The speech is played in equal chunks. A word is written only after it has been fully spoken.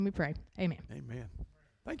We pray. Amen. Amen.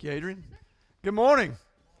 Thank you, Adrian. Good morning.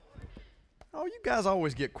 Oh, you guys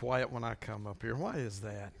always get quiet when I come up here. Why is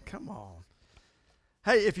that? Come on.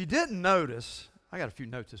 Hey, if you didn't notice, I got a few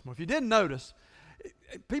notes this morning. If you didn't notice,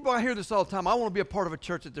 people, I hear this all the time. I want to be a part of a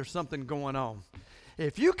church that there's something going on.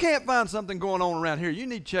 If you can't find something going on around here, you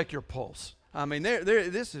need to check your pulse. I mean,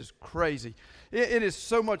 this is crazy. It is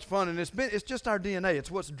so much fun, and it's just our DNA. It's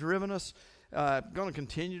what's driven us, going to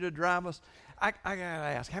continue to drive us. I got to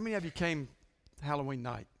ask, how many of you came Halloween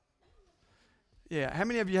night? Yeah, how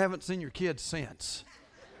many of you haven't seen your kids since?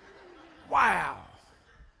 Wow.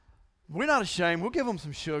 We're not ashamed. We'll give them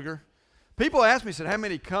some sugar. People asked me, said, how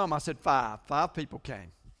many come? I said 5. 5 people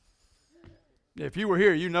came. If you were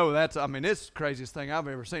here, you know it's the craziest thing I've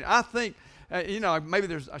ever seen. I think,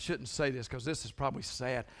 maybe I shouldn't say this because this is probably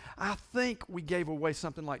sad. I think we gave away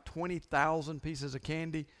something like 20,000 pieces of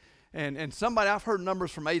candy. And somebody, I've heard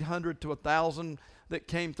numbers from 800 to 1,000 that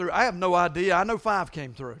came through. I have no idea. I know 5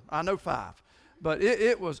 came through. I know 5. But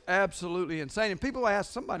it was absolutely insane. And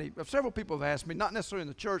several people have asked me, not necessarily in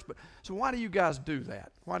the church, but so why do you guys do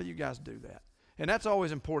that? Why do you guys do that? And that's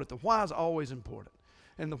always important. The why is always important.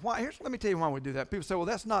 And the why, let me tell you why we do that. People say, well,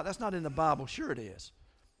 that's not in the Bible. Sure it is.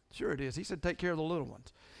 Sure it is. He said, take care of the little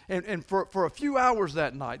ones. And for a few hours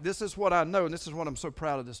that night, this is what I know, and this is what I'm so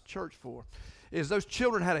proud of this church for, is those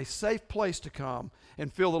children had a safe place to come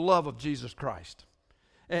and feel the love of Jesus Christ.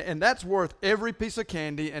 And that's worth every piece of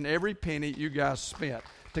candy and every penny you guys spent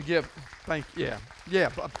to give. Yeah,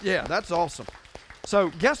 that's awesome. So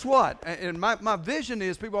guess what? And my vision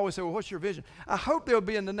is, people always say, well, what's your vision? I hope there'll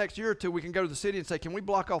be in the next year or two we can go to the city and say, can we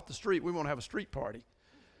block off the street? We want to have a street party.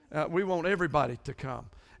 We want everybody to come.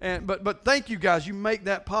 But thank you guys. You make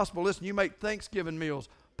that possible. Listen, you make Thanksgiving meals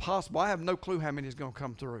possible. I have no clue how many is going to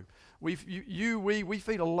come through. We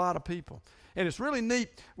feed a lot of people. And it's really neat.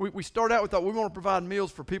 We start out with that we want to provide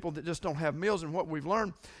meals for people that just don't have meals. And what we've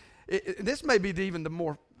learned, this may be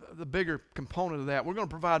the bigger component of that. We're going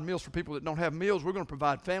to provide meals for people that don't have meals. We're going to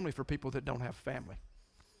provide family for people that don't have family.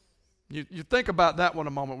 You think about that one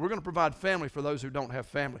a moment. We're going to provide family for those who don't have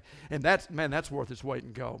family. And that's worth its weight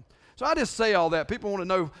in gold. So I just say all that. People want to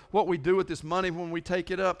know what we do with this money when we take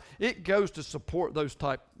it up. It goes to support those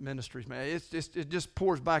type ministries, man. It just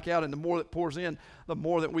pours back out, and the more that pours in, the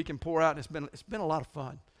more that we can pour out. And it's been a lot of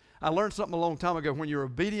fun. I learned something a long time ago. When you're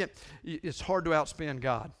obedient, it's hard to outspend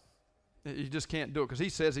God. You just can't do it because he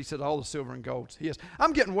said all the silver and golds. He is.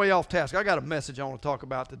 I'm getting way off task. I got a message I want to talk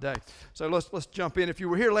about today. So let's jump in. If you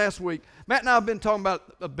were here last week, Matt and I have been talking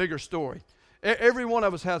about a bigger story. Every one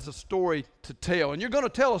of us has a story to tell, and you're going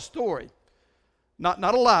to tell a story. Not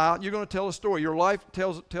a lie. You're going to tell a story. Your life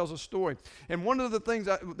tells a story. And one of the things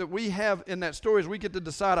that we have in that story is we get to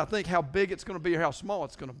decide, I think, how big it's going to be or how small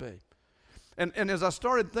it's going to be. And as I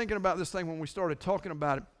started thinking about this thing when we started talking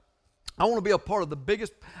about it, I want to be a part of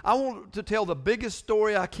I want to tell the biggest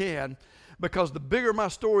story I can, because the bigger my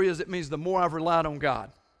story is, it means the more I've relied on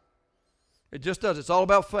God. It just does. It's all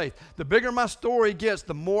about faith. The bigger my story gets,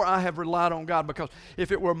 the more I have relied on God, because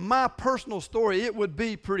if it were my personal story, it would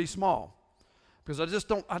be pretty small. Because I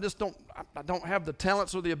don't have the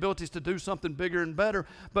talents or the abilities to do something bigger and better,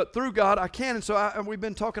 but through God I can. And so we've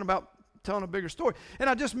been talking about telling a bigger story. And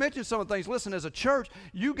I just mentioned some of the things. Listen, as a church,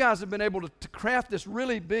 you guys have been able to craft this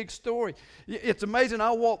really big story. It's amazing.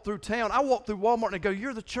 I walk through town. I walk through Walmart and I go,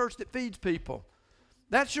 you're the church that feeds people.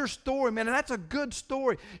 That's your story, man, and that's a good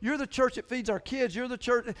story. You're the church that feeds our kids. You're the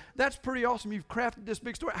church. That's pretty awesome. You've crafted this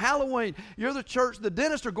big story. Halloween, you're the church. The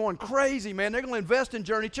dentists are going crazy, man. They're going to invest in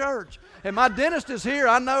Journey Church. And my dentist is here.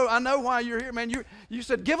 I know why you're here, man. You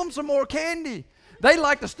said, give them some more candy. They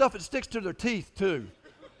like the stuff that sticks to their teeth, too.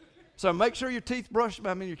 So make sure your kids brush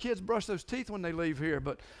those teeth when they leave here.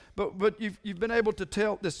 But you've been able to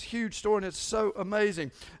tell this huge story, and it's so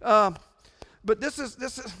amazing. But this is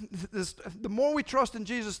the more we trust in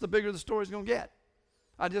Jesus, the bigger the story is going to get.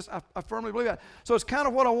 I firmly believe that. So it's kind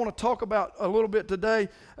of what I want to talk about a little bit today.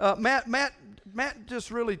 Matt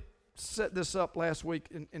just really set this up last week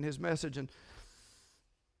in his message. And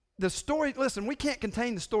the story, listen, we can't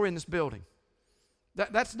contain the story in this building.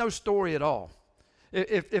 That's no story at all.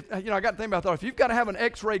 If I got to think about that. If you've got to have an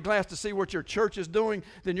X-ray glass to see what your church is doing,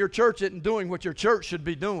 then your church isn't doing what your church should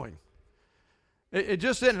be doing. It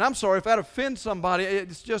just isn't. And I'm sorry if that offends somebody. It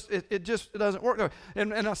doesn't work.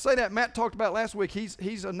 And I say that Matt talked about last week.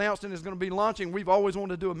 He's announced and is going to be launching. We've always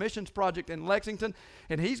wanted to do a missions project in Lexington,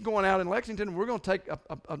 and he's going out in Lexington. And we're going to take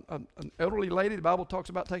an elderly lady. The Bible talks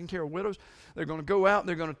about taking care of widows. They're going to go out and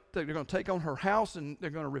they're going to take on her house, and they're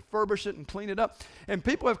going to refurbish it and clean it up. And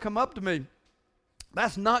people have come up to me.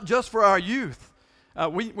 That's not just for our youth.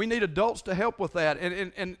 We need adults to help with that,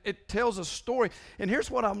 and it tells a story. And here's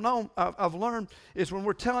what I've learned is when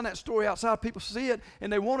we're telling that story outside, people see it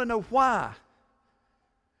and they want to know why.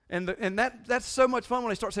 And that's so much fun when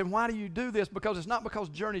they start saying, "Why do you do this?" Because it's not because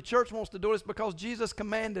Journey Church wants to do it; it's because Jesus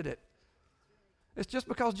commanded it. It's just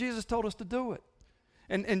because Jesus told us to do it.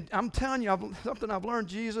 And I'm telling you, something I've learned: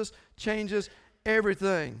 Jesus changes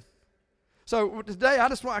everything. So today,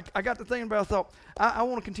 I got to thinking about it. I thought, I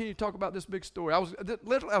want to continue to talk about this big story. I was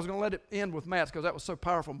going to let it end with Matt's because that was so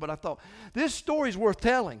powerful. But I thought, this story is worth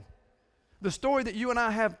telling. The story that you and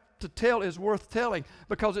I have to tell is worth telling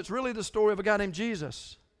because it's really the story of a guy named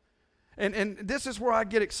Jesus. And this is where I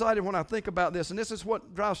get excited when I think about this. And this is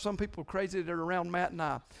what drives some people crazy that are around Matt and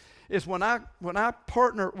I. Is when I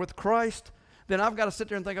partner with Christ, then I've got to sit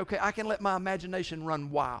there and think, okay, I can let my imagination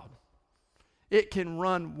run wild. It can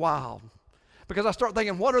run wild. Because I start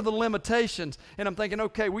thinking, what are the limitations? And I'm thinking,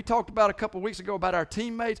 okay, we talked about a couple of weeks ago about our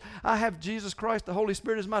teammates. I have Jesus Christ, the Holy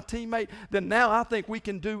Spirit, as my teammate. Then now I think we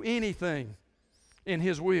can do anything in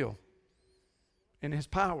His will, in His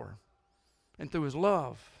power, and through His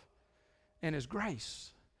love, and His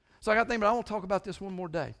grace. So I got to think, but I want to talk about this one more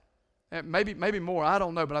day. Maybe more, I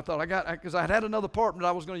don't know, but I thought because I had another part, but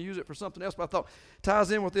I was going to use it for something else, but I thought it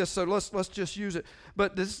ties in with this, so let's just use it.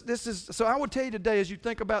 But this is, so I would tell you today, as you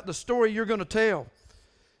think about the story you're going to tell,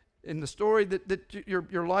 and the story that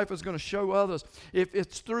your life is going to show others, if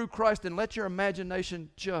it's through Christ, then let your imagination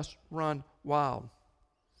just run wild.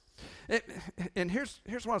 And here's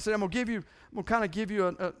what I said. I'm going to kind of give you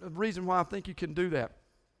a reason why I think you can do that.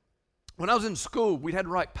 When I was in school, we had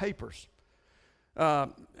to write papers.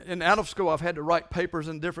 And out of school, I've had to write papers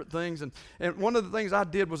and different things. And one of the things I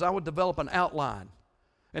did was I would develop an outline.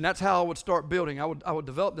 And that's how I would start building. I would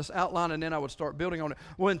develop this outline, and then I would start building on it.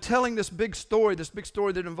 Well, in telling this big story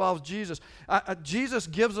that involves Jesus, Jesus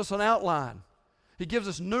gives us an outline. He gives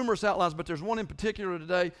us numerous outlines, but there's one in particular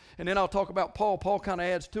today, and then I'll talk about Paul. Paul kind of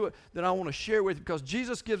adds to it that I want to share with you because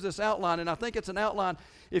Jesus gives this outline, and I think it's an outline.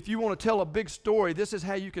 If you want to tell a big story, this is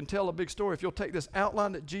how you can tell a big story. If you'll take this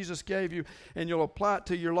outline that Jesus gave you and you'll apply it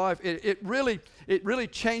to your life, it really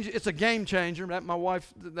changes. It's a game changer.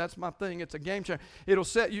 That's my thing. It's a game changer. It'll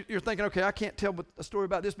set you. You're thinking, okay, I can't tell a story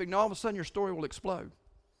about this big. And all of a sudden, your story will explode.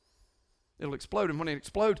 It'll explode, and when it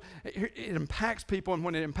explodes, it impacts people. And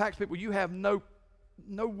when it impacts people, you have no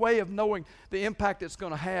way of knowing the impact it's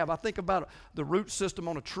going to have. I think about the root system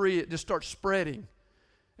on a tree. It just starts spreading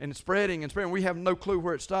and spreading and spreading. We have no clue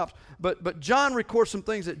where it stops. But John records some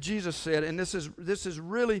things that Jesus said, and this is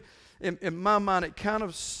really, in my mind, it kind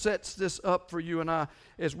of sets this up for you and I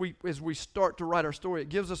as we start to write our story. It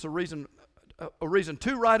gives us a reason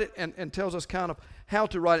to write it and tells us kind of how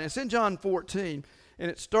to write it. And it's in John 14, and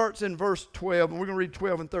it starts in verse 12, and we're going to read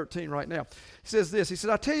 12 and 13 right now. He says this. He said,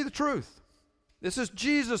 I tell you the truth. This is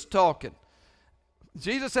Jesus talking.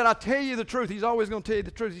 Jesus said, I tell you the truth. He's always going to tell you the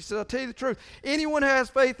truth. He said, I tell you the truth. Anyone who has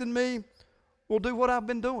faith in me will do what I've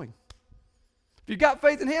been doing. If you've got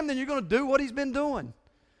faith in Him, then you're going to do what He's been doing.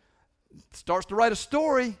 Starts to write a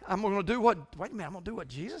story. I'm going to do what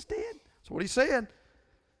Jesus did? That's what He said.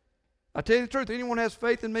 I tell you the truth. Anyone who has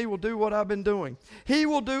faith in me will do what I've been doing. He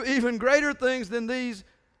will do even greater things than these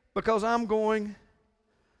because I'm going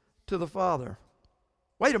to the Father.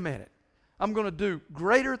 Wait a minute. I'm going to do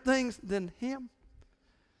greater things than Him?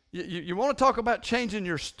 You want to talk about changing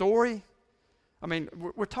your story? I mean,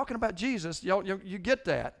 we're talking about Jesus. You get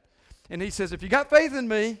that. And He says, if you got faith in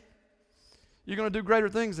me, you're going to do greater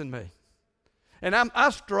things than me. And I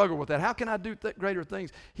struggle with that. How can I do greater things?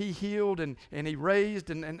 He healed and He raised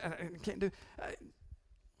and can't do.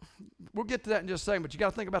 We'll get to that in just a second, but you got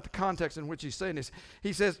to think about the context in which He's saying this.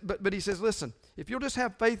 He says, but He says, listen, if you'll just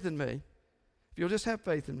have faith in me,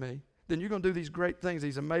 then you're going to do these great things,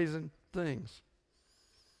 these amazing things.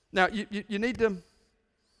 Now, you need to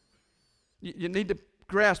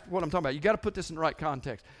grasp what I'm talking about. You got to put this in the right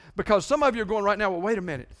context. Because some of you are going right now, well, wait a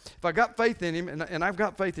minute. If I got faith in Him, and I've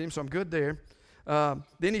got faith in Him, so I'm good there.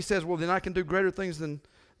 Then He says, well, then I can do greater things than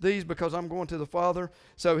these because I'm going to the Father.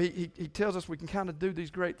 So he tells us we can kind of do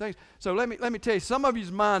these great things. So let me tell you, some of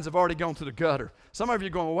you's minds have already gone to the gutter. Some of you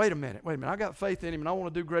are going, well, wait a minute. I got faith in Him, and I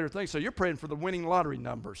want to do greater things. So you're praying for the winning lottery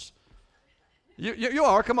numbers. You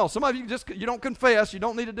are. Come on. Some of you you don't confess. You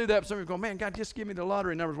don't need to do that. But some of you go, man, God, just give me the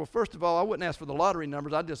lottery numbers. Well, first of all, I wouldn't ask for the lottery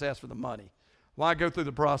numbers. I'd just ask for the money. Why go through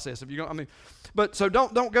the process? But so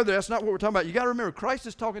don't go there. That's not what we're talking about. You got to remember, Christ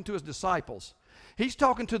is talking to His disciples. He's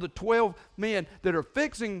talking to the 12 men that are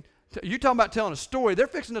fixing. You're talking about telling a story. They're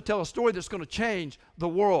fixing to tell a story that's going to change the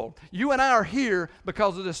world. You and I are here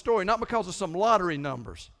because of this story, not because of some lottery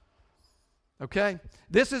numbers. Okay?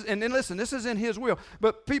 This is, and then listen, this is in his will.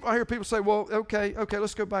 But I hear people say, well, okay,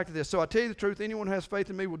 let's go back to this. So I tell you the truth, anyone who has faith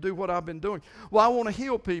in me will do what I've been doing. Well, I want to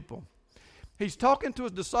heal people. He's talking to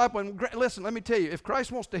his disciple, and listen, let me tell you, if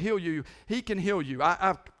Christ wants to heal you, he can heal you.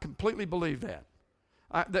 I completely believe that.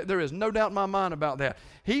 There is no doubt in my mind about that.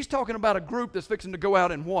 He's talking about a group that's fixing to go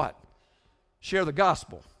out and what? Share the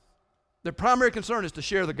gospel. Their primary concern is to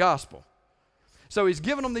share the gospel. So he's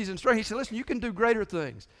giving them these instructions. He said, listen, you can do greater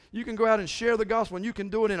things. You can go out and share the gospel, and you can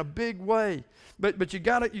do it in a big way. But you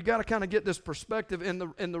gotta kind of get this perspective in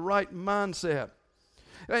the right mindset.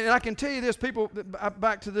 And I can tell you this, people,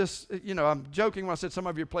 back to this, I'm joking when I said some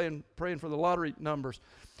of you are praying for the lottery numbers.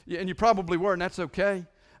 Yeah, and you probably were, and that's okay.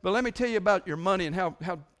 But let me tell you about your money and how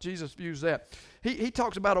Jesus views that. He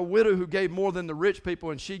talks about a widow who gave more than the rich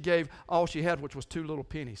people, and she gave all she had, which was 2 little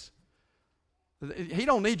pennies. He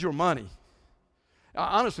don't need your money.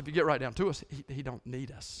 Honestly, if you get right down to us, he don't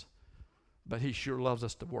need us. But he sure loves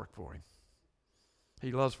us to work for him.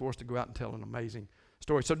 He loves for us to go out and tell an amazing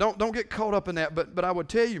story. So don't get caught up in that. But I would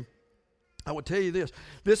tell you this.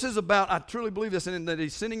 This is about, I truly believe this, and that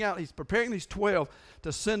he's sending out, he's preparing these 12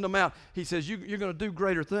 to send them out. He says, you're going to do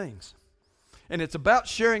greater things. And it's about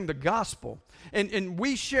sharing the gospel. And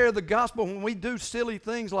we share the gospel when we do silly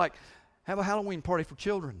things like have a Halloween party for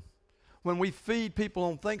children. When we feed people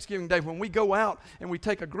on Thanksgiving Day, when we go out and we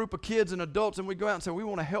take a group of kids and adults and we go out and say, we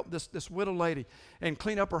want to help this widow lady and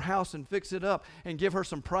clean up her house and fix it up and give her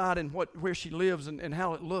some pride in where she lives and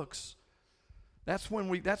how it looks. That's when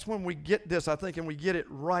we get this, I think, and we get it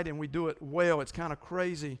right and we do it well. It's kind of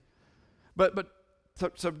crazy.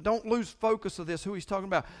 So don't lose focus of this, who he's talking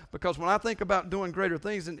about. Because when I think about doing greater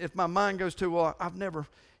things, and if my mind goes to, well, I've never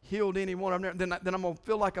healed anyone, then I'm going to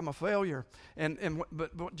feel like I'm a failure.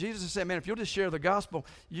 But what Jesus is saying, man, if you'll just share the gospel,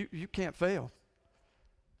 you can't fail.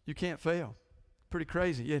 You can't fail. Pretty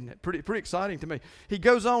crazy, isn't it? Pretty exciting to me. He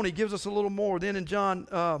goes on, he gives us a little more. Then in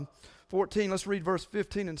John 14, let's read verse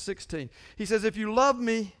 15 and 16. He says, if you love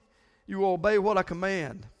me, you will obey what I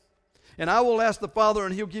command. And I will ask the Father,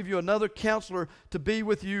 and he'll give you another counselor to be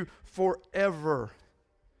with you forever.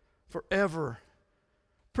 Forever.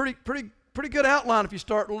 Pretty good outline if you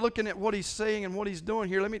start looking at what he's saying and what he's doing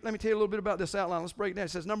here. Let me tell you a little bit about this outline. Let's break it down.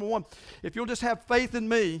 It says, number one, if you'll just have faith in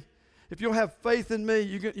me,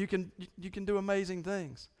 you can do amazing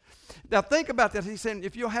things. Now think about that. He's saying,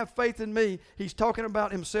 if you'll have faith in me, he's talking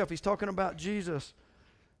about himself. He's talking about Jesus.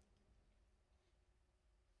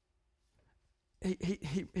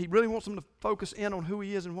 He really wants them to focus in on who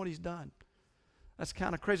he is and what he's done. That's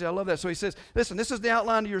kind of crazy. I love that. So he says, listen, this is the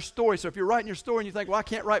outline of your story. So if you're writing your story and you think, well, I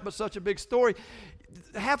can't write but such a big story,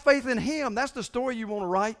 have faith in him. That's the story you want to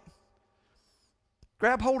write.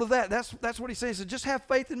 Grab hold of that. That's what he's saying. He says, just have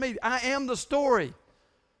faith in me. I am the story.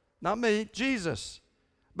 Not me, Jesus.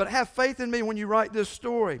 But have faith in me when you write this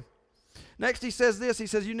story. Next he says this. He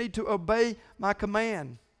says, you need to obey my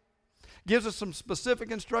command. Gives us some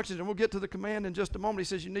specific instructions, and we'll get to the command in just a moment. He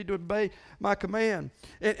says, you need to obey my command.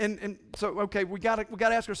 And so, okay, we got to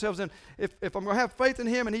ask ourselves then, if I'm going to have faith in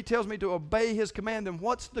him and he tells me to obey his command, then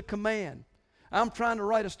what's the command? I'm trying to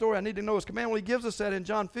write a story. I need to know his command. Well, he gives us that in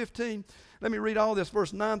John 15. Let me read all this,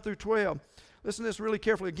 verse 9 through 12. Listen to this really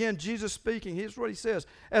carefully. Again, Jesus speaking. Here's what he says.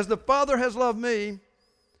 As the Father has loved me,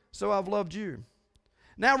 so I've loved you.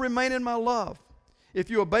 Now remain in my love. If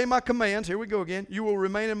you obey my commands, here we go again, you will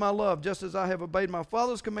remain in my love, just as I have obeyed my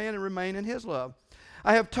Father's command and remain in his love.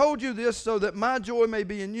 I have told you this so that my joy may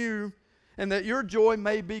be in you and that your joy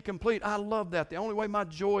may be complete. I love that. The only way my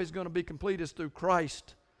joy is going to be complete is through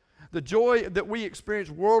Christ. The joy that we experience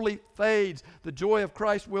worldly fades. The joy of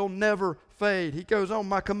Christ will never fade. He goes on,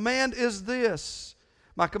 my command is this.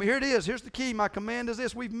 Here it is. Here's the key. My command is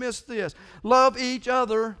this. We've missed this. Love each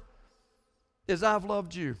other as I've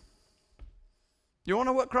loved you. You want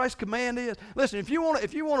to know what Christ's command is? Listen, if you want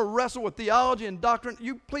to wrestle with theology and doctrine,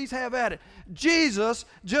 you please have at it. Jesus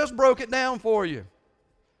just broke it down for you.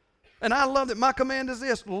 And I love that. My command is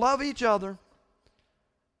this. Love each other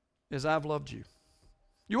as I've loved you.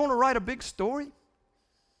 You want to write a big story?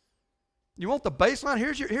 You want the baseline?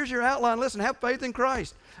 Here's your outline. Listen, have faith in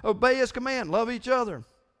Christ. Obey his command. Love each other.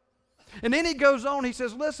 And then he goes on. He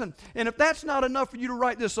says, listen, and if that's not enough for you to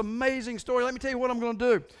write this amazing story, let me tell you what I'm going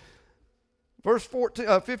to do. Verse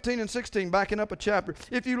 15 and 16, backing up a chapter.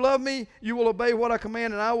 If you love me, you will obey what I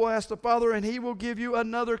command, and I will ask the Father, and he will give you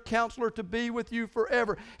another counselor to be with you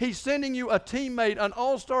forever. He's sending you a teammate, an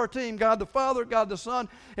all-star team, God the Father, God the Son,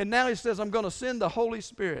 and now he says, I'm going to send the Holy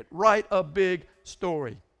Spirit. Write a big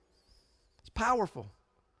story. It's powerful.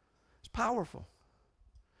 It's powerful.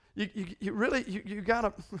 You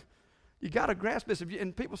got You got to grasp this.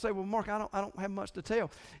 And people say, well, Mark, I don't have much to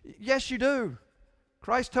tell. Yes, you do.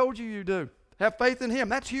 Christ told you do. Have faith in Him.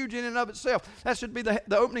 That's huge in and of itself. That should be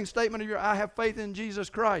the opening statement of your I have faith in Jesus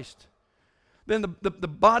Christ. Then the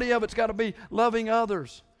body of it's got to be loving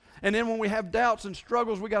others. And then when we have doubts and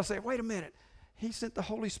struggles, we got to say, wait a minute. He sent the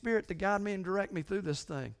Holy Spirit to guide me and direct me through this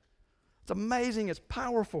thing. It's amazing. It's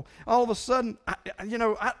powerful. All of a sudden,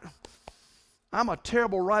 I'm a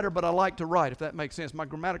terrible writer, but I like to write, if that makes sense. My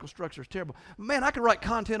grammatical structure is terrible. Man, I could write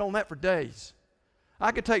content on that for days.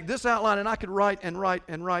 I could take this outline and I could write and write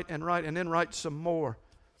and write and write and then write some more.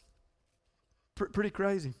 Pretty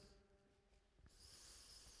crazy.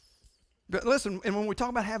 But listen, and when we talk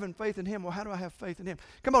about having faith in Him, well, how do I have faith in Him?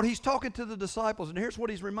 Come on, He's talking to the disciples, and here's what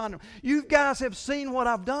He's reminding them. You guys have seen what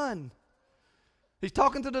I've done. He's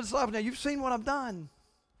talking to the disciples. Now, you've seen what I've done.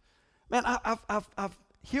 Man, I've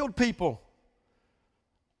healed people.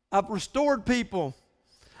 I've restored people.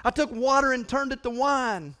 I took water and turned it to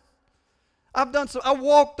wine. I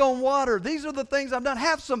walked on water. These are the things I've done.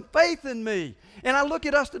 Have some faith in me. And I look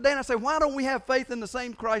at us today and I say, why don't we have faith in the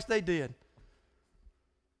same Christ they did?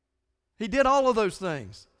 He did all of those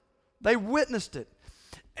things. They witnessed it.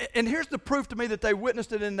 And here's the proof to me that they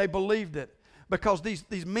witnessed it and they believed it. Because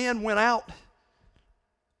these men went out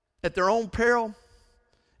at their own peril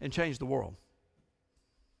and changed the world.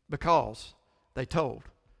 Because they told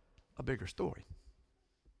a bigger story.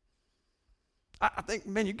 I think,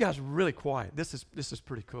 man, you guys are really quiet. This is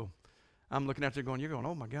pretty cool. I'm looking out there going, you're going,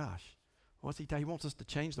 oh my gosh. What's He telling? He wants us to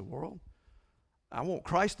change the world? I want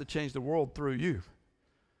Christ to change the world through you.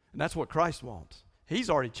 And that's what Christ wants. He's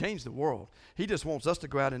already changed the world. He just wants us to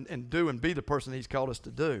go out and do and be the person He's called us to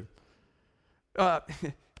do.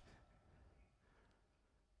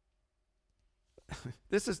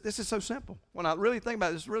 This is so simple. When I really think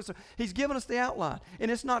about it, it's really simple. He's given us the outline,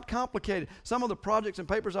 and it's not complicated. Some of the projects and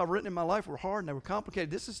papers I've written in my life were hard and they were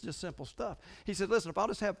complicated. This is just simple stuff. He said, listen, if I'll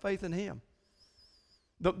just have faith in Him,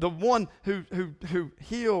 the one who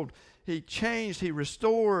healed, He changed, He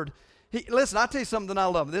restored. Listen, I'll tell you something I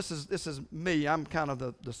love. This is me. I'm kind of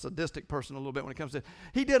the sadistic person a little bit when it comes to it.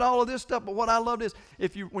 He did all of this stuff, but what I loved is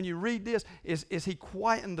when you read this, is He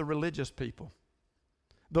quietened the religious people.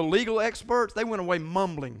 The legal experts, they went away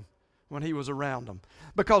mumbling when He was around them.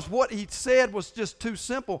 Because what He said was just too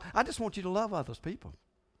simple. I just want you to love others people.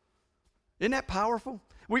 Isn't that powerful?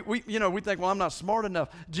 We think, well, I'm not smart enough.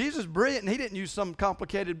 Jesus is brilliant, and He didn't use some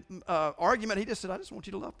complicated argument. He just said, I just want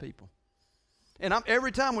you to love people. And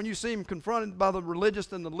every time when you see Him confronted by the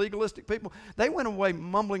religious and the legalistic people, they went away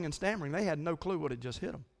mumbling and stammering. They had no clue what had just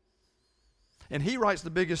hit them. And He writes the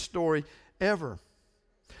biggest story ever.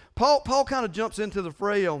 Paul kind of jumps into the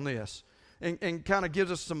fray on this and kind of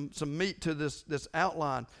gives us some meat to this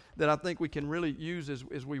outline that I think we can really use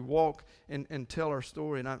as we walk and tell our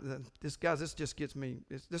story. And this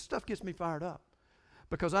stuff gets me fired up.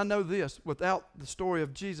 Because I know this, without the story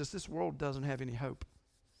of Jesus, this world doesn't have any hope.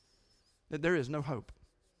 There is no hope.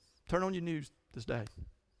 Turn on your news this day.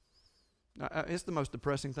 It's the most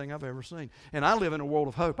depressing thing I've ever seen. And I live in a world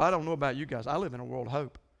of hope. I don't know about you guys. I live in a world of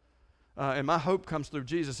hope. And my hope comes through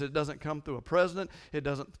Jesus. It doesn't come through a president. It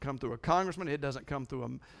doesn't come through a congressman. It doesn't come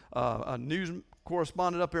through a news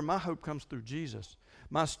correspondent up here. My hope comes through Jesus.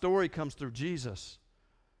 My story comes through Jesus.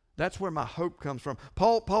 That's where my hope comes from.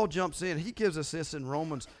 Paul jumps in. He gives us this in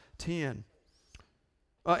Romans 10.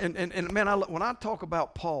 And man, when I talk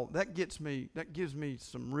about Paul, that gives me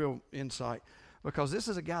some real insight, because this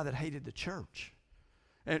is a guy that hated the church.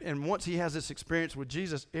 And once he has this experience with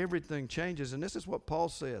Jesus, everything changes. And this is what Paul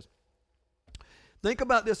says. Think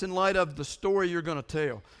about this in light of the story you're going to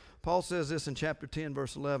tell. Paul says this in chapter 10,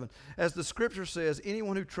 verse 11. As the scripture says,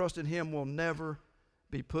 anyone who trusts in Him will never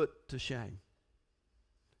be put to shame.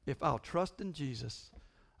 If I'll trust in Jesus,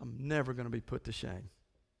 I'm never going to be put to shame.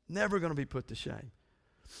 Never going to be put to shame.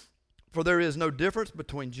 For there is no difference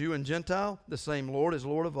between Jew and Gentile. The same Lord is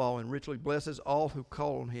Lord of all and richly blesses all who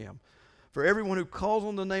call on Him. For everyone who calls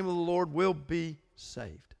on the name of the Lord will be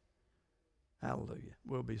saved. Hallelujah.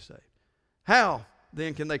 Will be saved. How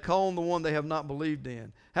then can they call on the one they have not believed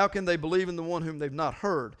in? How can they believe in the one whom they've not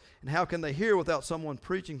heard? And how can they hear without someone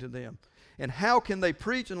preaching to them? And how can they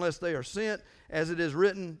preach unless they are sent? As it is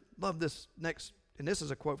written, love this next, and this is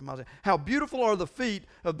a quote from Isaiah. How beautiful are the feet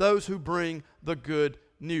of those who bring the good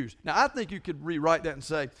news. Now, I think you could rewrite that and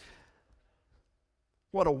say,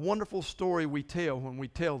 what a wonderful story we tell when we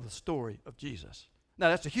tell the story of Jesus. Now,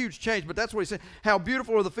 that's a huge change, but that's what he's saying. How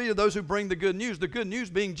beautiful are the feet of those who bring the good news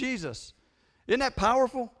being Jesus. Isn't that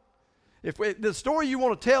powerful? The story you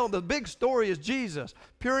want to tell, the big story is Jesus,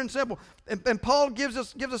 pure and simple. And Paul gives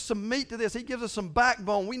us some meat to this. He gives us some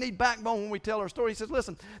backbone. We need backbone when we tell our story. He says,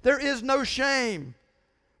 listen, there is no shame.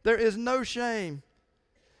 There is no shame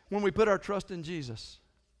when we put our trust in Jesus.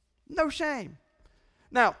 No shame.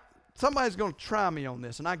 Now, somebody's going to try me on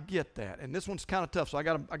this, and I get that. And this one's kind of tough, so I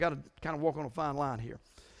got to kind of walk on a fine line here.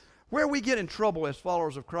 Where we get in trouble as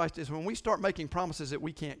followers of Christ is when we start making promises that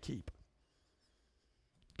we can't keep.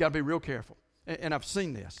 Got to be real careful. And I've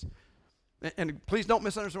seen this. And please don't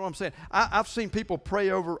misunderstand what I'm saying. I've seen people pray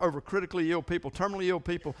over critically ill people, terminally ill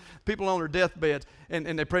people, people on their deathbeds,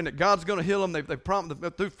 and they pray that God's going to heal them. They promise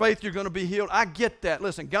that through faith you're going to be healed. I get that.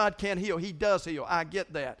 Listen, God can heal. He does heal. I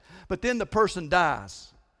get that. But then the person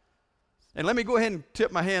dies. And let me go ahead and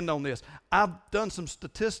tip my hand on this. I've done some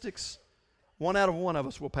statistics. 1 out of 1 of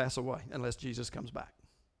us will pass away unless Jesus comes back.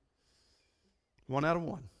 1 out of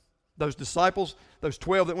 1. Those disciples, those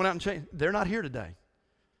 12 that went out and changed, they're not here today.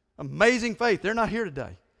 Amazing faith, they're not here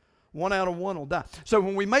today. 1 out of 1 will die. So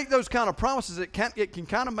when we make those kind of promises, it can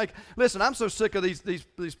kind of make, listen, I'm so sick of these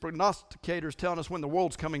prognosticators telling us when the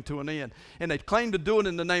world's coming to an end. And they claim to do it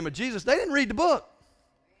in the name of Jesus. They didn't read the book.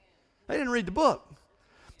 They didn't read the book.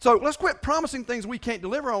 So let's quit promising things we can't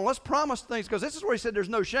deliver on. Let's promise things, because this is where he said there's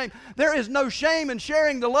no shame. There is no shame in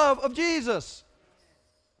sharing the love of Jesus.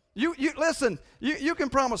 You listen, you can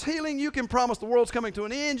promise healing. You can promise the world's coming to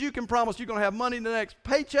an end. You can promise you're going to have money in the next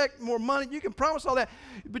paycheck, more money. You can promise all that.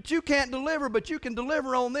 But you can't deliver, but you can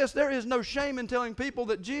deliver on this. There is no shame in telling people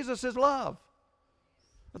that Jesus is love.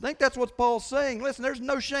 I think that's what Paul's saying. Listen, there's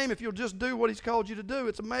no shame if you'll just do what he's called you to do.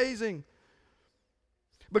 It's amazing.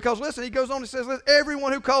 Because listen, he goes on and says,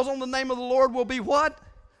 everyone who calls on the name of the Lord will be what?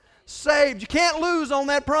 Saved. You can't lose on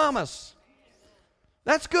that promise.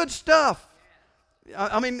 That's good stuff.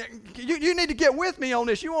 I mean, you need to get with me on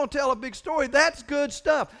this. You want to tell a big story, that's good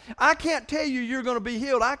stuff. I can't tell you you're going to be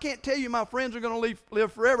healed. I can't tell you my friends are going to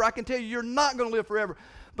live forever. I can tell you you're not going to live forever.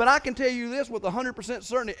 But I can tell you this with 100%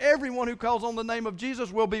 certainty. Everyone who calls on the name of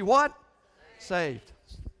Jesus will be what? Saved.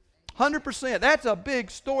 100%. That's a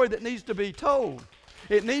big story that needs to be told.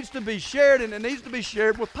 It needs to be shared, and it needs to be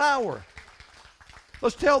shared with power.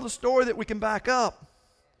 Let's tell the story that we can back up.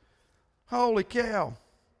 Holy cow.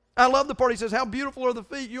 I love the part he says, how beautiful are the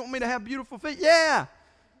feet? You want me to have beautiful feet? Yeah.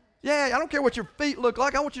 Yeah, I don't care what your feet look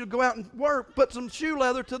like. I want you to go out and work. Put some shoe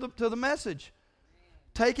leather to the message.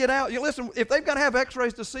 Take it out. Listen, if they've got to have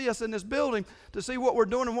x-rays to see us in this building, to see what we're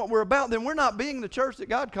doing and what we're about, then we're not being the church that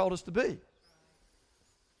God called us to be.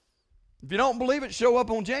 If you don't believe it, show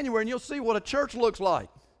up on January and you'll see what a church looks like.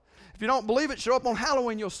 If you don't believe it, show up on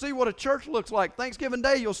Halloween. You'll see what a church looks like. Thanksgiving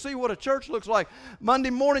Day, you'll see what a church looks like.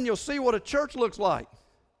 Monday morning, you'll see what a church looks like.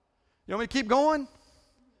 You want me to keep going?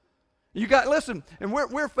 Listen, and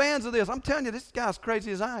we're fans of this. I'm telling you, this guy's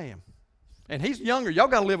crazy as I am. And he's younger. Y'all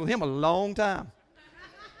got to live with him a long time.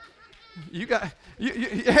 Yeah,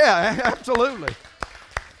 absolutely.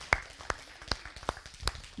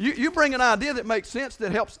 You bring an idea that makes sense,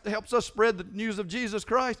 that helps us spread the news of Jesus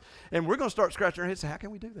Christ, and we're going to start scratching our heads and say, how can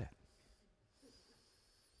we do that?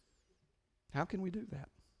 How can we do that?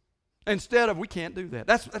 Instead of, we can't do that.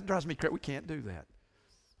 That drives me crazy. We can't do that.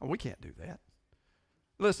 Oh, we can't do that.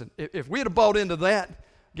 Listen, if we'd have bought into that,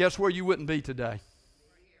 guess where you wouldn't be today?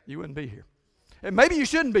 You wouldn't be here. And maybe you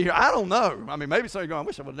shouldn't be here. I don't know. I mean, maybe some of you going, I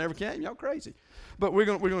wish I would have never came. Y'all crazy. But we're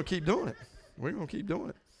going to keep doing it. We're going to keep doing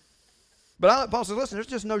it. But Paul says, listen, there's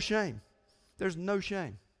just no shame. There's no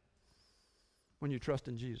shame when you trust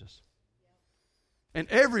in Jesus. And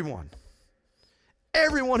everyone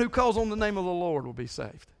who calls on the name of the Lord will be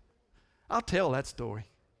saved. I'll tell that story.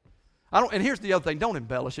 And here's the other thing, don't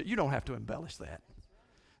embellish it. You don't have to embellish that.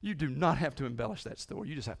 You do not have to embellish that story.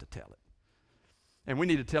 You just have to tell it. And we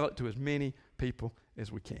need to tell it to as many people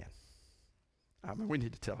as we can. I mean, we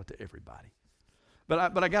need to tell it to everybody.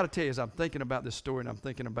 But I got to tell you, as I'm thinking about this story and I'm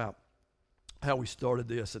thinking about how we started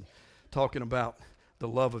this and talking about the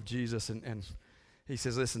love of Jesus, and he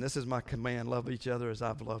says, listen, this is my command, love each other as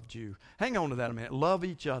I've loved you. Hang on to that a minute. Love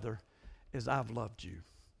each other as I've loved you.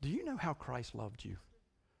 Do you know how Christ loved you?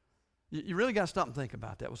 You really got to stop and think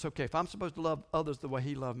about that. Well, it's okay. If I'm supposed to love others the way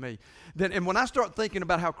he loved me, and when I start thinking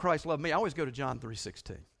about how Christ loved me, I always go to John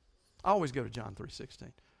 3:16. I always go to John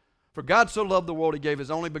 3:16. For God so loved the world, he gave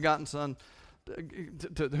his only begotten Son,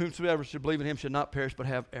 to whomsoever should believe in him should not perish but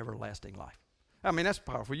have everlasting life. I mean, that's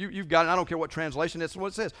powerful. You've got it. I don't care what translation, that's what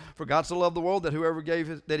it says. For God so loved the world that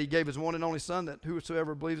he gave his one and only Son, that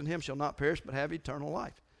whosoever believes in him shall not perish but have eternal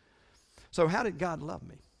life. So how did God love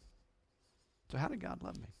me?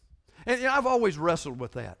 And I've always wrestled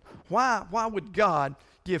with that. Why would God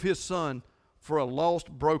give his Son for a lost,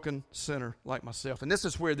 broken sinner like myself. And this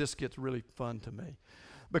is where this gets really fun to me.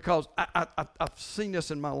 Because I've seen this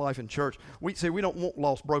in my life in church. We don't want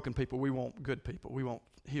lost, broken people. We want good people. We want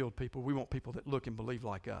healed people. We want people that look and believe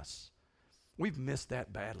like us. We've missed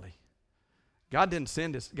that badly. God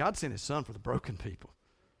sent his son for the broken people.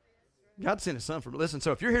 God sent his son for, listen,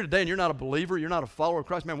 so if you're here today and you're not a believer, you're not a follower of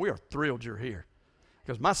Christ, man, we are thrilled you're here.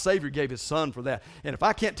 Because my Savior gave his son for that. And if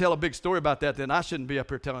I can't tell a big story about that, then I shouldn't be up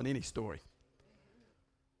here telling any story.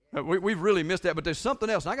 We've really missed that. But there's something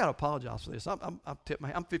else, and I got to apologize for this.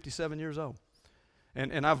 I'm 57 years old.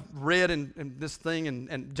 And I've read in this thing,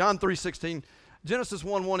 and John 3:16, Genesis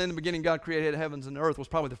 1:1, in the beginning God created heavens and earth, was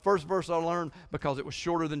probably the first verse I learned because it was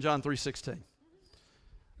shorter than John 3:16.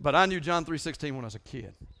 But I knew John 3:16 when I was a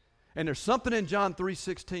kid. And there's something in John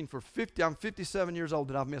 3:16 I'm 57 years old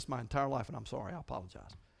that I've missed my entire life, and I'm sorry. I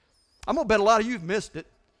apologize. I'm going to bet a lot of you have missed it.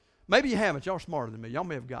 Maybe you haven't. Y'all are smarter than me. Y'all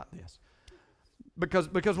may have gotten this.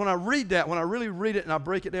 Because when I read that, when I really read it and I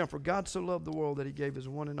break it down, for God so loved the world that he gave his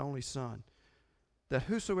one and only Son, that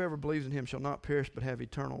whosoever believes in him shall not perish but have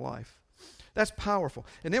eternal life. That's powerful.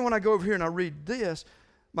 And then when I go over here and I read this,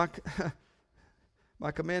 my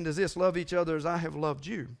command is this: love each other as I have loved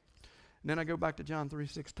you. And then I go back to John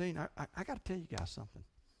 3:16. I got to tell you guys something.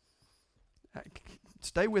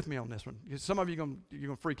 Stay with me on this one. Some of you you're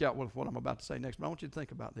going to freak out with what I'm about to say next, but I want you to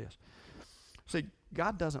think about this. See,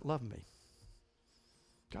 God doesn't love me.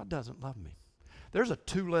 God doesn't love me. There's a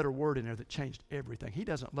 2-letter word in there that changed everything. He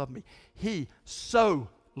doesn't love me. He so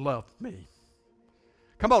loved me.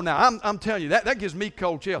 Come on now, I'm telling you, that gives me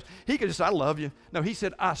cold chills. He could just say, I love you. No, he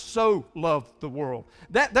said, I so love the world.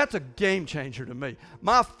 That's a game changer to me.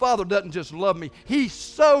 My Father doesn't just love me. He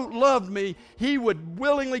so loved me, he would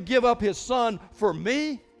willingly give up his son for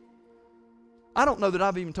me. I don't know that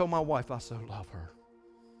I've even told my wife I so love her.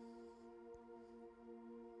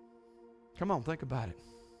 Come on, think about it.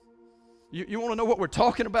 You want to know what we're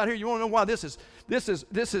talking about here? You want to know why this is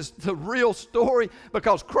the real story?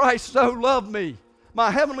 Because Christ so loved me. My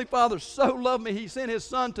Heavenly Father so loved me, he sent his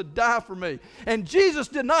son to die for me. And Jesus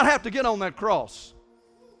did not have to get on that cross.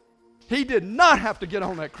 He did not have to get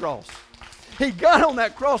on that cross. He got on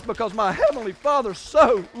that cross because my Heavenly Father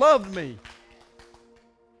so loved me.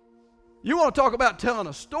 You want to talk about telling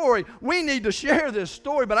a story? We need to share this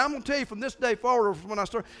story, but I'm going to tell you from this day forward, when I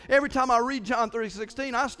start, every time I read John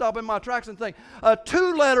 3:16, I stop in my tracks and think, a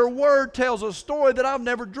 2-letter word tells a story that I've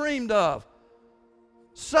never dreamed of.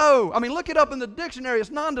 So, look it up in the dictionary.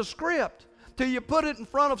 It's nondescript till you put it in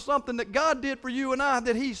front of something that God did for you and I,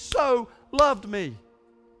 that he so loved me.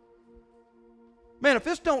 Man, if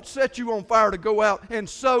this don't set you on fire to go out and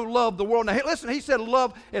so love the world. Now, hey, listen, he said,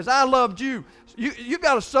 love as I loved you. You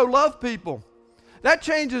got to so love people. That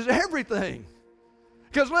changes everything.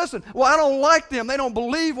 Because listen, well, I don't like them. They don't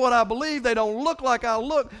believe what I believe. They don't look like I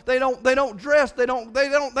look. They don't dress. They don't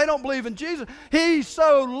believe in Jesus. He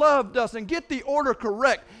so loved us. And get the order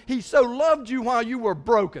correct. He so loved you while you were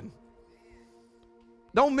broken.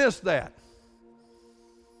 Don't miss that.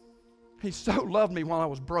 He so loved me while I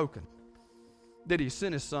was broken that he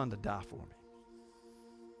sent his son to die for me.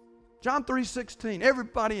 John 3:16.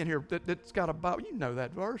 Everybody in here that's got a Bible, you know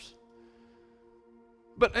that verse.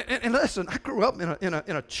 But and listen, I grew up in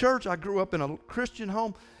a church. I grew up in a Christian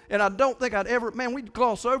home, and I don't think I'd ever. Man, we'd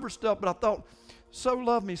gloss over stuff, but I thought, so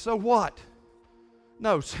loved me. So what?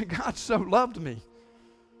 No, God so loved me.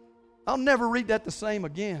 I'll never read that the same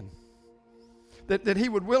again. That he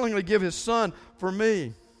would willingly give his son for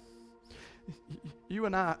me. You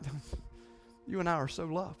and I are so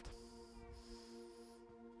loved.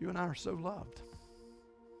 You and I are so loved.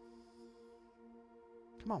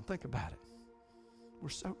 Come on, think about it. We're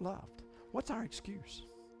so loved. What's our excuse?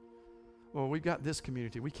 Well, we've got this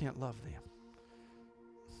community. We can't love them.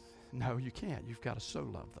 No, you can't. You've got to so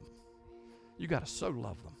love them. You got to so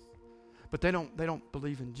love them. But they don't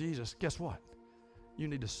believe in Jesus. Guess what? You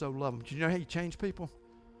need to so love them. Do you know how you change people?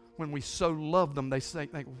 When we so love them, they say,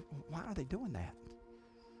 why are they doing that?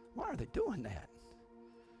 Why are they doing that?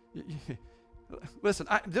 Listen,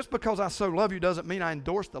 just because I so love you doesn't mean I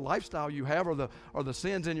endorse the lifestyle you have or the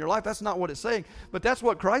sins in your life. That's not what it's saying. But that's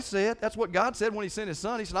what Christ said. That's what God said when he sent his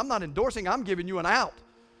son. He said, I'm not endorsing, I'm giving you an out.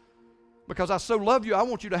 Because I so love you, I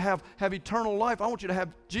want you to have eternal life. I want you to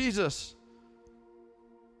have Jesus.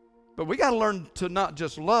 But we got to learn to not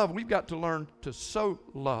just love. We've got to learn to so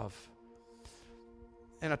love.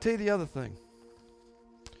 And I'll tell you the other thing.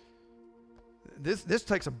 This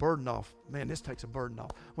takes a burden off. Man, this takes a burden off.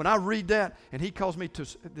 When I read that and he calls me to,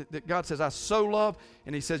 that God says, I so love,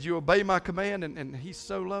 and he says, you obey my command, and he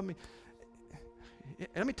so loved me. And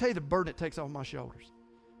let me tell you the burden it takes off my shoulders.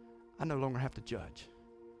 I no longer have to judge.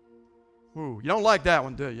 Ooh, you don't like that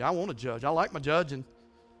one, do you? I want to judge. I like my judging.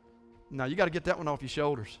 No, you got to get that one off your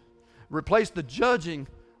shoulders. Replace the judging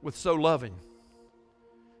with so loving.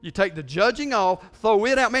 You take the judging off, throw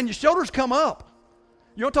it out. Man, your shoulders come up.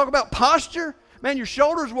 You want to talk about posture? Man, your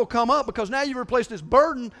shoulders will come up because now you've replaced this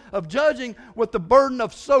burden of judging with the burden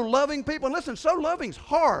of so loving people. And listen, so loving's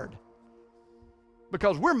hard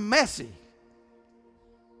because we're messy.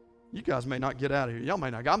 You guys may not get out of here. Y'all may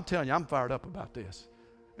not. I'm telling you, I'm fired up about this.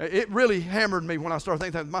 It really hammered me when I started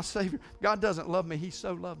thinking that my Savior, God doesn't love me. He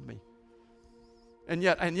so loved me. And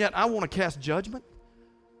yet I want to cast judgment.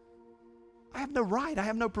 I have no right. I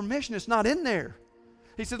have no permission. It's not in there.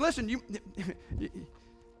 He said, listen,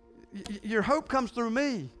 your hope comes through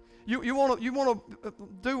me. You want to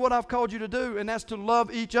do what I've called you to do, and that's to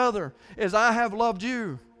love each other as I have loved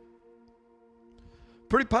you.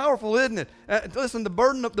 Pretty powerful, isn't it? Listen, the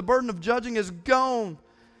burden of judging is gone.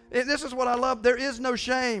 And this is what I love. There is no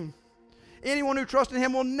shame. Anyone who trusts in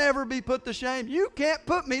Him will never be put to shame. You can't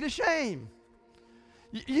put me to shame.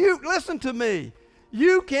 You listen to me.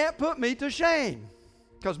 You can't put me to shame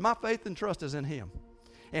because my faith and trust is in Him,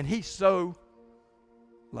 and He so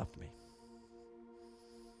loved me.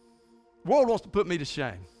 The world wants to put me to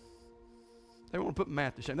shame. They want to put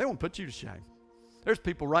Matt to shame. They want to put you to shame. There's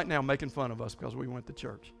people right now making fun of us because we went to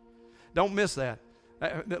church. Don't miss that.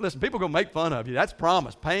 Listen, people are going to make fun of you. That's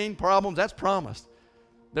promised. Pain, problems, that's promised.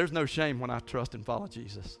 There's no shame when I trust and follow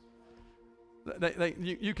Jesus.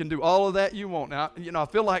 You can do all of that you want. Now, I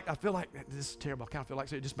feel like this is terrible. I kind of feel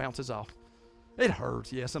like it just bounces off. It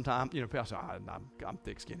hurts, yeah. Sometimes, people say, I'm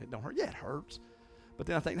thick-skinned. It don't hurt. Yeah, it hurts. But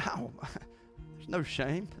then I think, no, there's no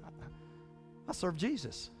shame. I serve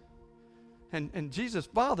Jesus. And Jesus'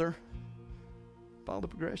 Father, follow the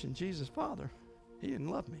progression, Jesus' Father, He didn't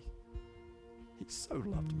love me. He so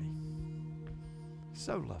loved me.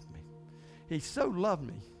 So loved me. He so loved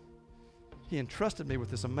me. He entrusted me with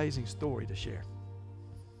this amazing story to share.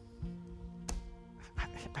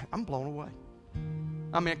 I'm blown away.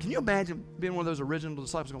 I mean, can you imagine being one of those original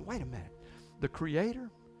disciples going, wait a minute, the Creator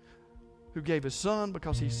who gave His Son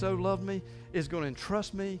because He so loved me is going to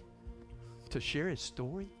entrust me to share His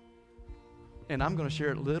story? And I'm going to share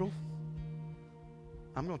it little?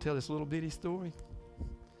 I'm going to tell this little bitty story?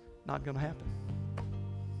 Not going to happen.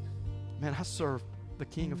 Man, I serve the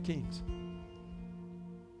King of Kings.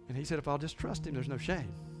 And He said, if I'll just trust Him, there's no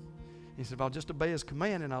shame. He said, if I'll just obey His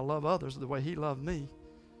command and I love others the way He loved me,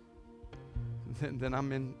 then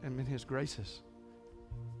I'm in His graces.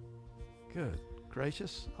 Good,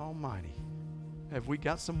 gracious, almighty. Have we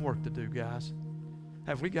got some work to do, guys?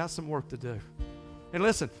 Have we got some work to do? And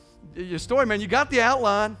listen, your story, man, you got the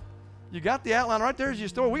outline. You got the outline. Right there's your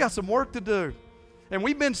story. We got some work to do. And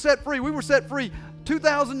we've been set free. We were set free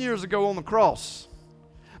 2,000 years ago on the cross.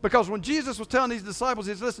 Because when Jesus was telling these disciples,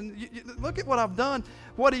 He said, listen, look at what I've done.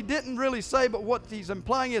 What He didn't really say, but what He's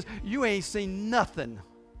implying is, you ain't seen nothing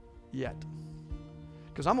yet.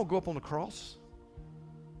 Because I'm going to go up on the cross,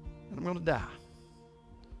 and I'm going to die.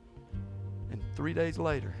 And 3 days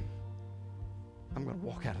later, I'm going to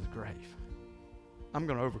walk out of the grave. I'm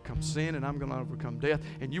going to overcome sin, and I'm going to overcome death.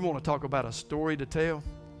 And you want to talk about a story to tell?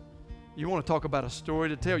 You want to talk about a story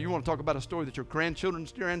to tell? You want to talk about a story that your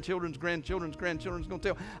grandchildren's going to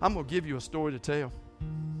tell? I'm going to give you a story to tell.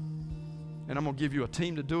 And I'm going to give you a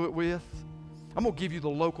team to do it with. I'm going to give you the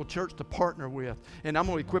local church to partner with. And I'm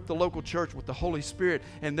going to equip the local church with the Holy Spirit.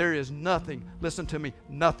 And there is nothing, listen to me,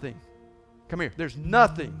 nothing. Come here. There's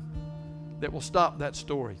nothing that will stop that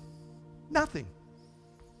story. Nothing.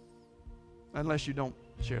 Unless you don't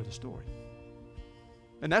share the story.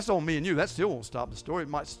 And that's on me and you. That still won't stop the story. It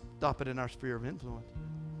might stop it in our sphere of influence.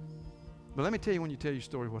 But let me tell you, when you tell your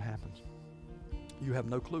story, what happens. You have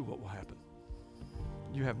no clue what will happen.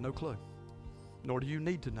 You have no clue. Nor do you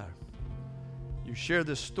need to know. You share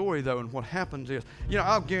this story, though, and what happens is,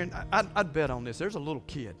 I'll guarantee, I'd bet on this. There's a little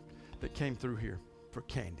kid that came through here for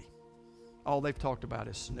candy. All they've talked about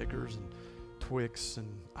is Snickers and Twix and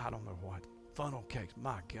I don't know what. Funnel cakes.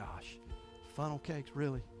 My gosh. Funnel cakes,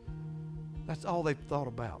 really? That's all they've thought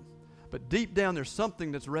about. But deep down, there's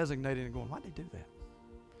something that's resonating and going, why'd they do that?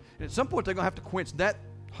 And at some point, they're going to have to quench that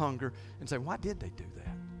hunger and say, why did they do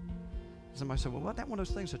that? Somebody said, well, wasn't that one of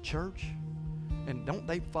those things, a church? And don't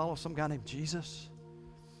they follow some guy named Jesus?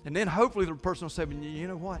 And then hopefully the person will say, well, you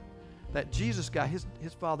know what? That Jesus guy, his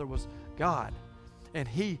father was God. And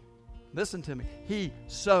He, listen to me, He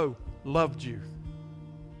so loved you.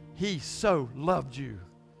 He so loved you.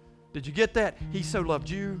 Did you get that? He so loved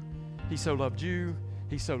you. He so loved you.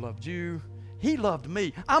 He so loved you. He loved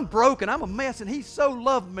me. I'm broken. I'm a mess. And He so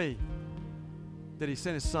loved me that He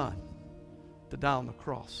sent His Son to die on the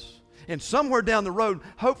cross. And somewhere down the road,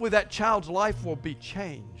 hopefully that child's life will be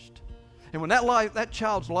changed. And when that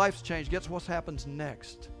child's life's changed, guess what happens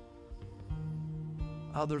next?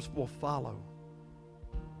 Others will follow.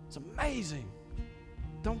 It's amazing.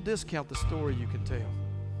 Don't discount the story you can tell.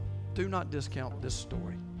 Do not discount this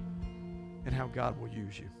story and how God will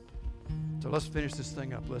use you. So let's finish this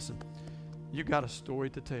thing up. Listen, you got a story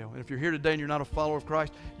to tell. And if you're here today and you're not a follower of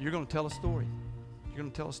Christ, you're going to tell a story. You're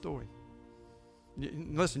going to tell a story.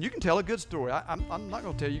 Listen, you can tell a good story. I'm not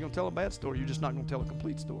going to tell you you're going to tell a bad story. You're just not going to tell a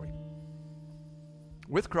complete story.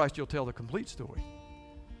 With Christ, you'll tell the complete story.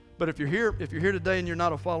 But if you're here today and you're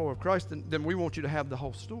not a follower of Christ, then we want you to have the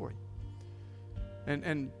whole story.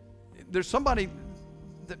 And there's somebody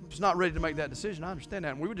that's not ready to make that decision. I understand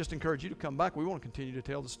that. And we would just encourage you to come back. We want to continue to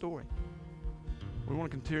tell the story. We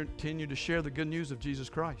want to continue to share the good news of Jesus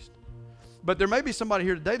Christ. But there may be somebody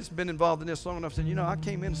here today that's been involved in this long enough saying, I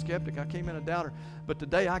came in a skeptic, I came in a doubter, but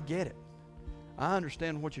today I get it. I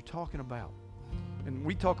understand what you're talking about. And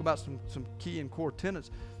we talk about some key and core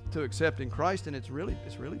tenets to accepting Christ, and it's really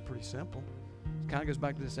pretty simple. It kind of goes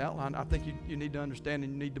back to this outline. I think you need to understand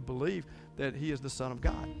and you need to believe that He is the Son of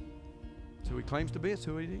God. It's who He claims to be. It's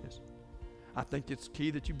who He is. I think it's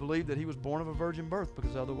key that you believe that He was born of a virgin birth,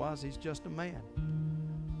 because otherwise He's just a man.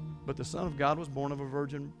 But the Son of God was born of a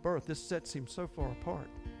virgin birth. This sets Him so far apart.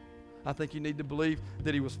 I think you need to believe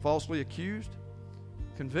that He was falsely accused,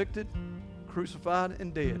 convicted, crucified,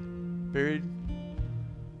 and dead, buried.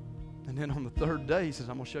 And then on the third day, He says,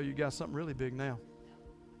 I'm going to show you guys something really big now.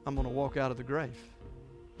 I'm going to walk out of the grave.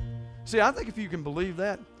 See, I think if you can believe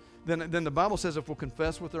that, then the Bible says if we'll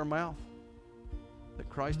confess with our mouth that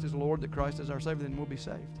Christ is Lord, that Christ is our Savior, then we'll be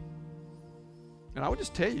saved. And I would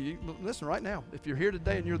just tell you, listen right now, if you're here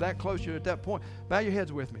today and you're that close, you're at that point, bow your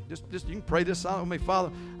heads with me. Just you can pray this silent with me.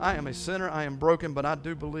 Father, I am a sinner, I am broken, but I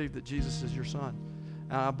do believe that Jesus is your Son.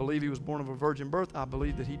 I believe He was born of a virgin birth. I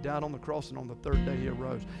believe that He died on the cross, and on the third day He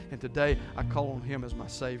arose. And today I call on Him as my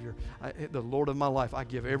Savior, the Lord of my life. I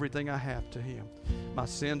give everything I have to Him. My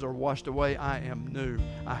sins are washed away. I am new.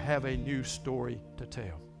 I have a new story to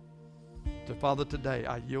tell. So Father, today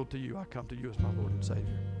I yield to You. I come to You as my Lord and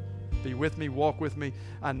Savior. Be with me, walk with me.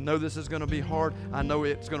 I know this is going to be hard. I know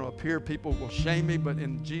it's going to appear people will shame me, but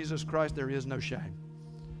in Jesus Christ there is no shame.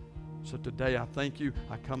 So today I thank You.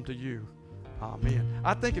 I come to You. Amen.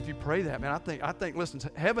 I think if you pray that, man, I think, listen,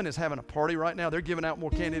 heaven is having a party right now. They're giving out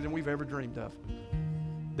more candy than we've ever dreamed of.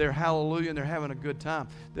 They're hallelujah, and they're having a good time.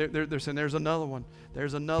 They're saying, there's another one.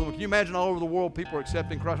 There's another one. Can you imagine all over the world people are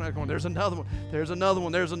accepting Christ? They're going, there's another one. There's another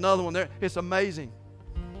one. There's another one. It's amazing.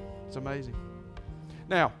 It's amazing.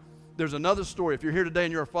 Now, there's another story. If you're here today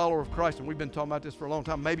and you're a follower of Christ, and we've been talking about this for a long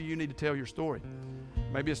time, maybe you need to tell your story.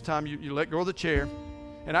 Maybe it's time you let go of the chair.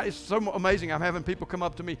 And it's so amazing. I'm having people come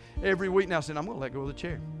up to me every week now saying, I'm going to let go of the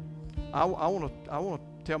chair. I want to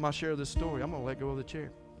tell my share of this story. I'm going to let go of the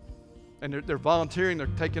chair. And they're volunteering. They're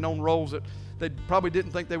taking on roles that they probably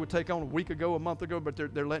didn't think they would take on a week ago, a month ago, but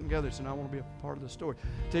they're letting go. They're saying, I want to be a part of the story.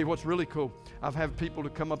 Tell you what's really cool. I've had people to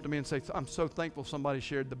come up to me and say, I'm so thankful somebody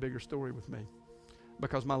shared the bigger story with me,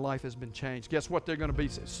 because my life has been changed. Guess what they're going to be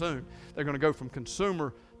soon? They're going to go from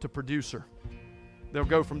consumer to producer. They'll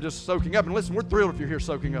go from just soaking up. And listen, we're thrilled if you're here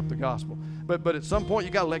soaking up the gospel. But at some point,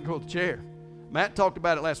 you got to let go of the chair. Matt talked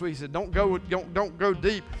about it last week. He said, don't go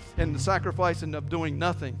deep in the sacrifice and of doing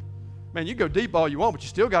nothing. Man, you go deep all you want, but you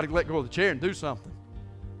still got to let go of the chair and do something.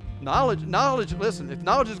 Knowledge, listen, if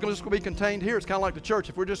knowledge is just going to be contained here, it's kind of like the church.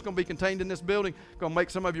 If we're just going to be contained in this building, going to make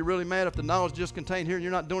some of you really mad. If the knowledge is just contained here and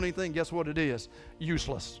you're not doing anything, guess what it is?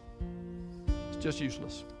 Useless. It's just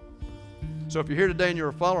useless. So if you're here today and you're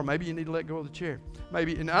a follower, maybe you need to let go of the chair.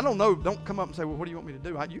 Maybe, and I don't know, don't come up and say, well, what do you want me to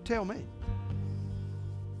do? You tell me.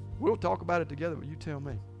 We'll talk about it together, but you tell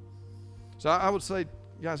me. So I would say,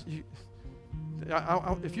 guys,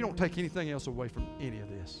 if you don't take anything else away from any of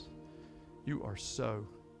this, you are so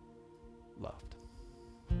loved.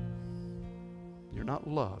 You're not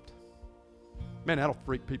loved. Man, that'll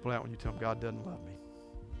freak people out when you tell them God doesn't love me.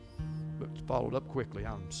 But it's followed up quickly,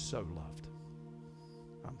 I'm so loved.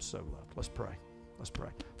 I'm so loved. Let's pray. Let's pray.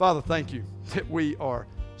 Father, thank You that we are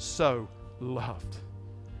so loved.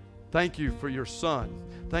 Thank You for Your Son.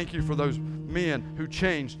 Thank You for those men who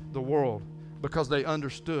changed the world because they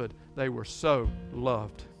understood they were so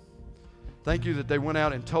loved. Thank You that they went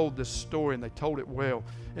out and told this story, and they told it well,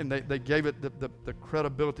 and they gave it the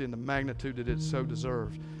credibility and the magnitude that it so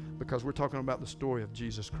deserves, because we're talking about the story of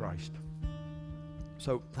Jesus Christ.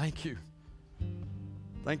 So thank You.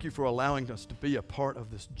 Thank You for allowing us to be a part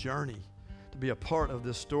of this journey to be a part of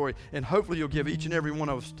this story. And hopefully you'll give each and every one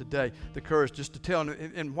of us today the courage just to tell.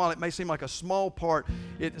 And while it may seem like a small part,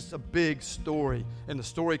 it's a big story. And the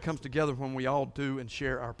story comes together when we all do and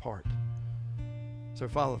share our part. So,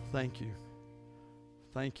 Father, thank you.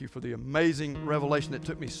 Thank you for the amazing revelation that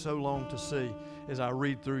took me so long to see as I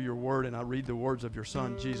read through your word and I read the words of your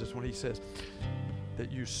son, Jesus, when he says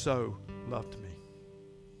that you so loved me.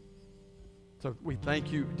 So we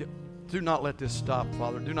thank you. Do not let this stop,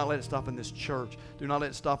 Father. Do not let it stop in this church. Do not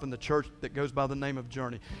let it stop in the church that goes by the name of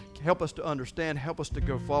Journey. Help us to understand. Help us to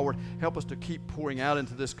go forward. Help us to keep pouring out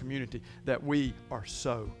into this community that we are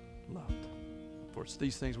so loved. For it's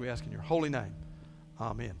these things we ask in your holy name.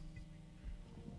 Amen.